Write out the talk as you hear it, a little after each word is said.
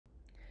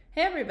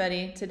Hey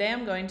everybody, today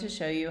I'm going to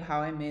show you how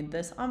I made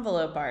this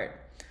envelope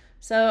art.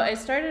 So I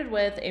started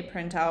with a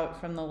printout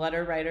from the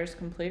Letter Writer's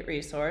Complete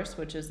Resource,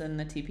 which is in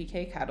the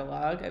TPK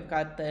catalog. I've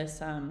got this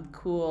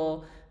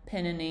cool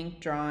pen and ink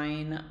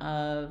drawing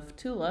of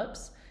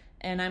tulips,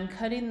 and I'm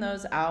cutting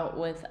those out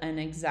with an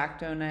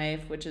X-Acto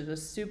knife, which is a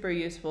super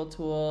useful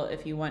tool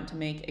if you want to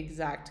make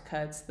exact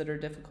cuts that are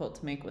difficult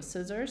to make with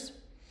scissors.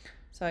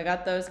 So I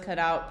got those cut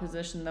out,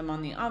 positioned them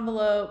on the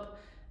envelope,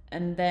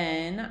 and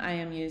then I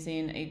am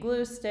using a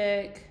glue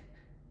stick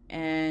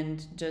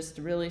and just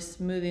really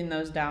smoothing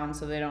those down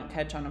so they don't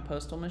catch on a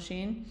postal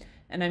machine.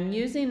 And I'm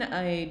using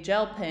a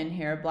gel pen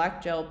here, black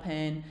gel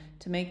pen,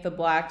 to make the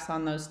blacks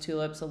on those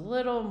tulips a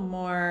little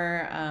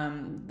more,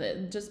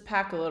 just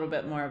pack a little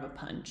bit more of a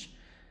punch.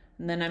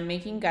 And then I'm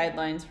making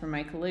guidelines for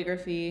my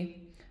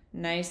calligraphy.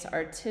 Nice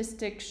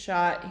artistic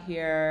shot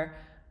here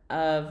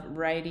of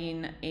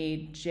writing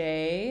a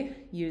J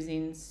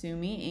using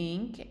Sumi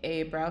ink,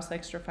 a Browse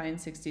Extra Fine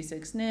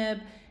 66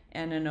 nib,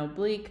 and an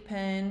oblique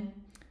pen.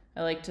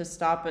 I like to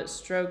stop at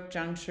stroke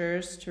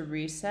junctures to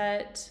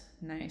reset.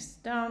 Nice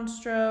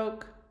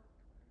downstroke.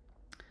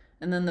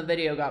 And then the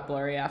video got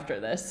blurry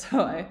after this,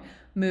 so I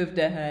moved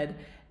ahead.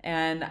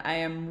 And I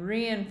am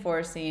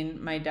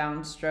reinforcing my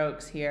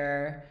downstrokes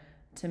here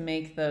to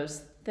make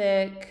those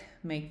thick,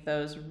 make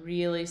those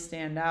really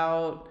stand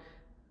out.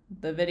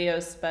 The video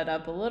sped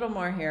up a little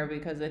more here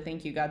because I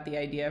think you got the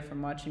idea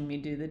from watching me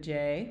do the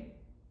J.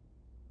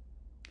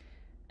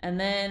 And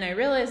then I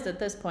realized at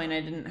this point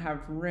I didn't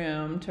have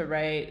room to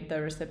write the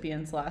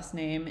recipient's last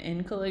name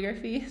in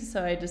calligraphy,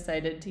 so I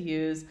decided to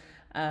use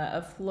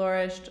a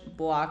flourished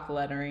block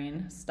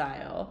lettering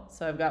style.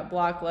 So I've got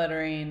block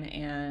lettering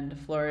and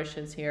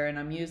flourishes here, and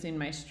I'm using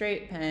my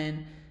straight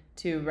pen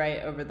to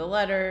write over the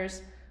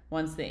letters.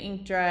 Once the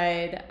ink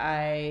dried,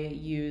 I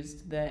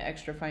used the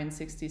Extra Fine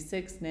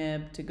 66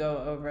 nib to go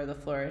over the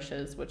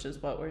flourishes, which is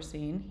what we're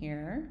seeing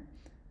here.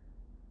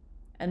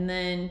 And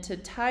then to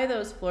tie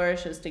those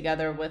flourishes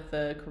together with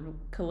the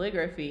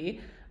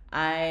calligraphy,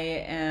 I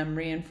am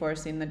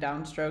reinforcing the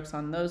downstrokes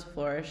on those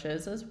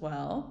flourishes as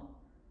well.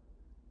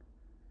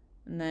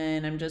 And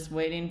then I'm just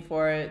waiting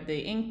for the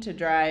ink to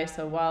dry.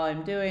 So while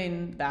I'm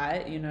doing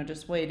that,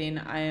 just waiting,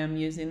 I am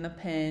using the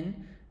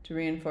pen to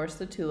reinforce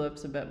the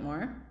tulips a bit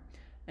more.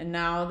 And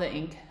now the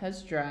ink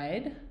has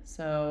dried,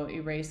 so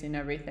erasing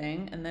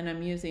everything. And then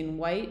I'm using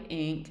white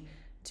ink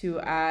to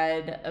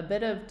add a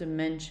bit of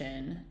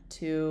dimension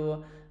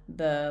to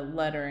the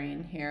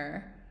lettering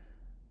here.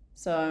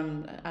 So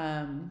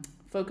I'm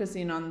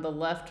focusing on the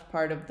left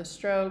part of the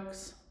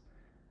strokes,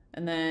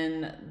 and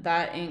then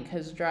that ink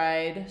has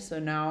dried, so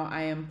now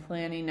I am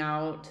planning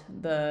out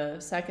the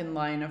second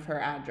line of her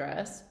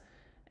address.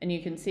 And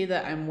you can see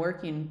that I'm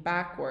working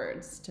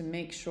backwards to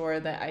make sure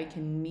that I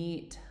can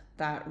meet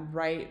that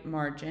right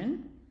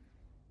margin.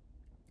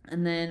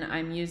 And then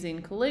I'm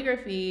using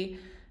calligraphy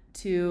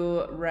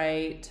to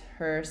write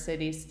her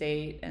city,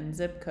 state, and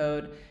zip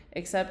code,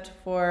 except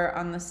for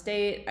on the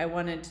state, I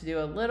wanted to do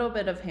a little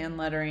bit of hand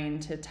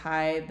lettering to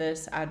tie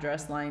this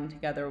address line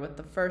together with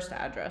the first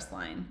address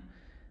line.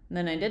 And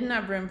then I didn't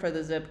have room for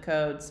the zip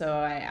code, so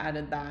I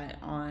added that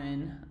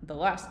on the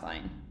last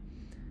line.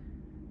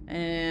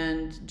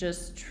 And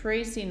just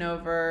tracing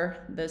over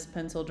this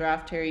pencil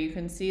draft here, you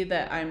can see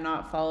that I'm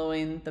not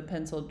following the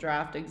pencil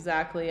draft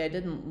exactly. I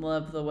didn't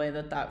love the way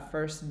that that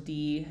first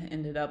D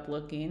ended up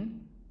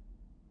looking.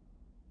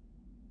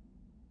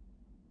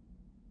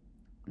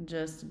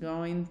 Just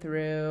going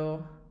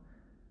through,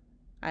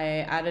 I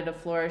added a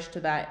flourish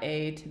to that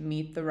A to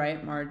meet the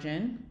right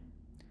margin.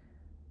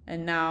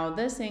 And now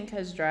this ink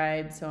has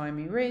dried, so I'm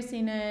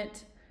erasing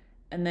it.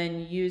 And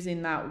then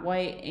using that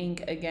white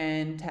ink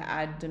again to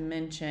add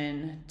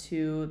dimension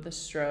to the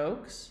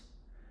strokes.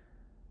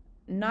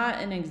 Not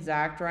an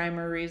exact rhyme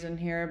or reason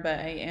here, but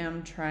I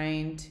am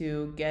trying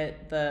to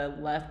get the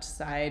left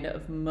side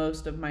of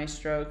most of my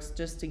strokes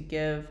just to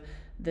give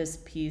this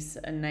piece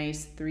a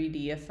nice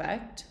 3D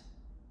effect.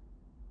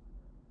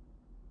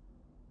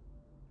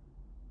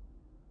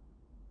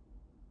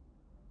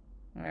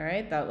 All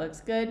right, that looks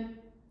good.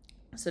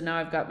 So now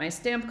I've got my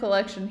stamp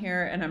collection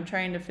here, and I'm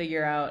trying to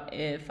figure out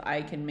if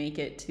I can make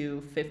it to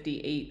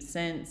 58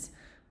 cents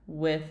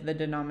with the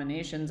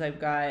denominations I've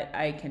got.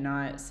 I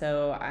cannot,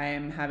 so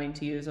I'm having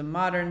to use a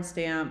modern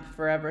stamp,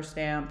 forever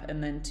stamp,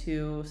 and then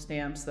 2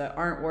 stamps that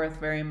aren't worth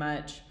very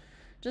much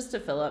just to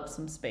fill up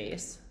some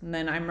space. And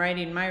then I'm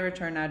writing my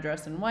return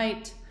address in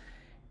white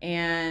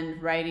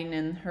and writing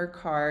in her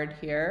card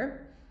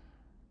here.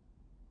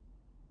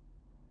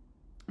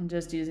 I'm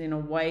just using a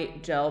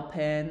white gel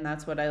pen.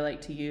 That's what I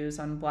like to use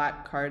on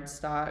black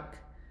cardstock.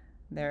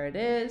 There it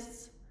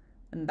is.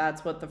 And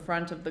that's what the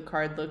front of the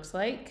card looks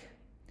like.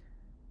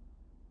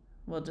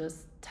 We'll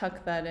just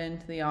tuck that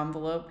into the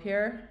envelope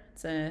here.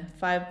 It's a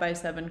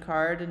 5x7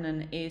 card in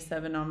an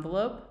A7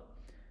 envelope.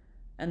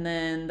 And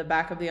then the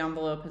back of the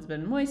envelope has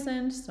been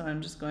moistened, so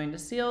I'm just going to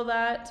seal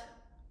that.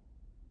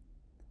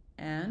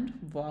 And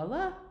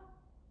voila.